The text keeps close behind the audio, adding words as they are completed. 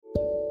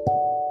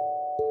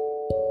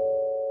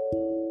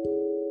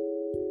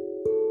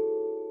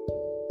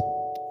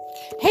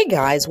Hey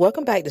guys,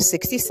 welcome back to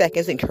 60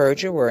 Seconds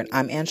Encourage Your Word.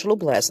 I'm Angela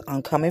Bless.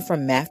 I'm coming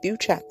from Matthew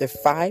chapter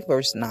 5,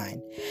 verse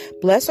 9.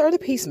 Blessed are the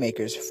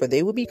peacemakers, for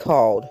they will be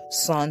called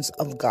sons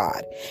of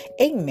God.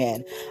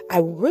 Amen. I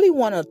really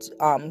want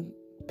to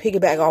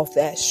piggyback off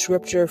that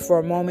scripture for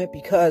a moment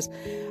because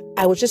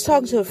I was just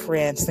talking to a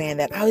friend saying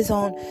that I was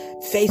on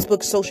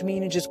Facebook, social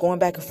media, just going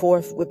back and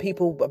forth with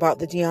people about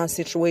the Deion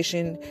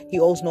situation. He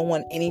owes no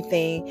one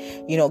anything.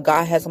 You know,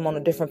 God has him on a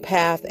different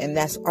path, and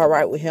that's all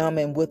right with him.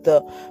 And with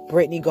the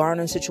Brittany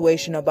Garner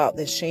situation about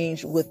the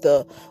exchange with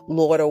the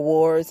Lord of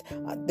Wars,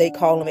 they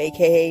call him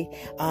AKA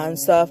and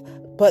stuff.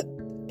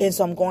 And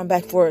so I'm going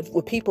back for it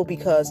with people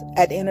because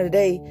at the end of the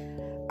day,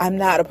 I'm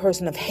not a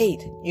person of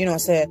hate. You know what I'm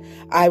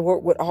saying? I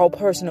work with all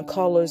person of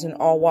colors and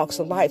all walks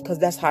of life because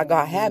that's how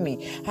God had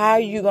me. How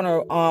are you going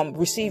to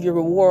receive your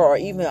reward or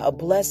even a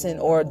blessing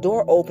or a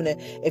door opening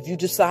if you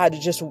decide to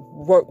just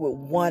work with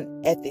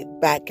one ethnic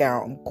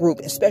background group,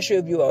 especially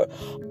if you're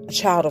a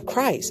child of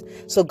Christ?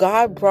 So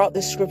God brought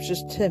the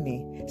scriptures to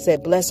me,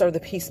 said, blessed are the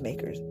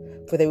peacemakers,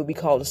 for they would be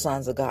called the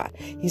sons of God.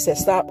 He said,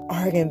 stop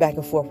arguing back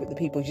and forth with the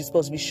people. You're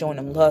supposed to be showing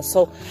them love.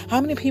 So how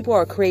many people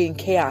are creating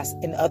chaos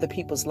in other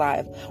people's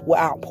lives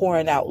without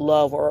pouring out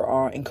love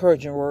or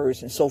encouraging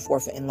words and so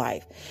forth in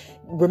life?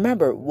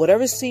 Remember,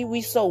 whatever seed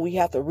we sow, we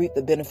have to reap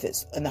the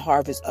benefits and the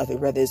harvest of it,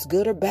 whether it's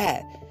good or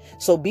bad.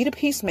 So be the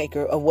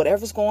peacemaker of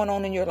whatever's going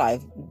on in your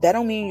life. That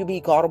don't mean you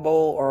be gullible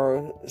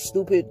or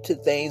stupid to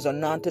things or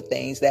none to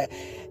things that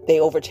they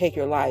overtake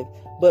your life,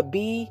 but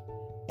be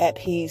at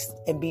peace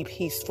and be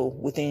peaceful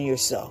within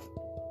yourself.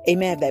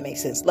 Amen. If that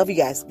makes sense. Love you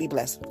guys. Be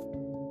blessed.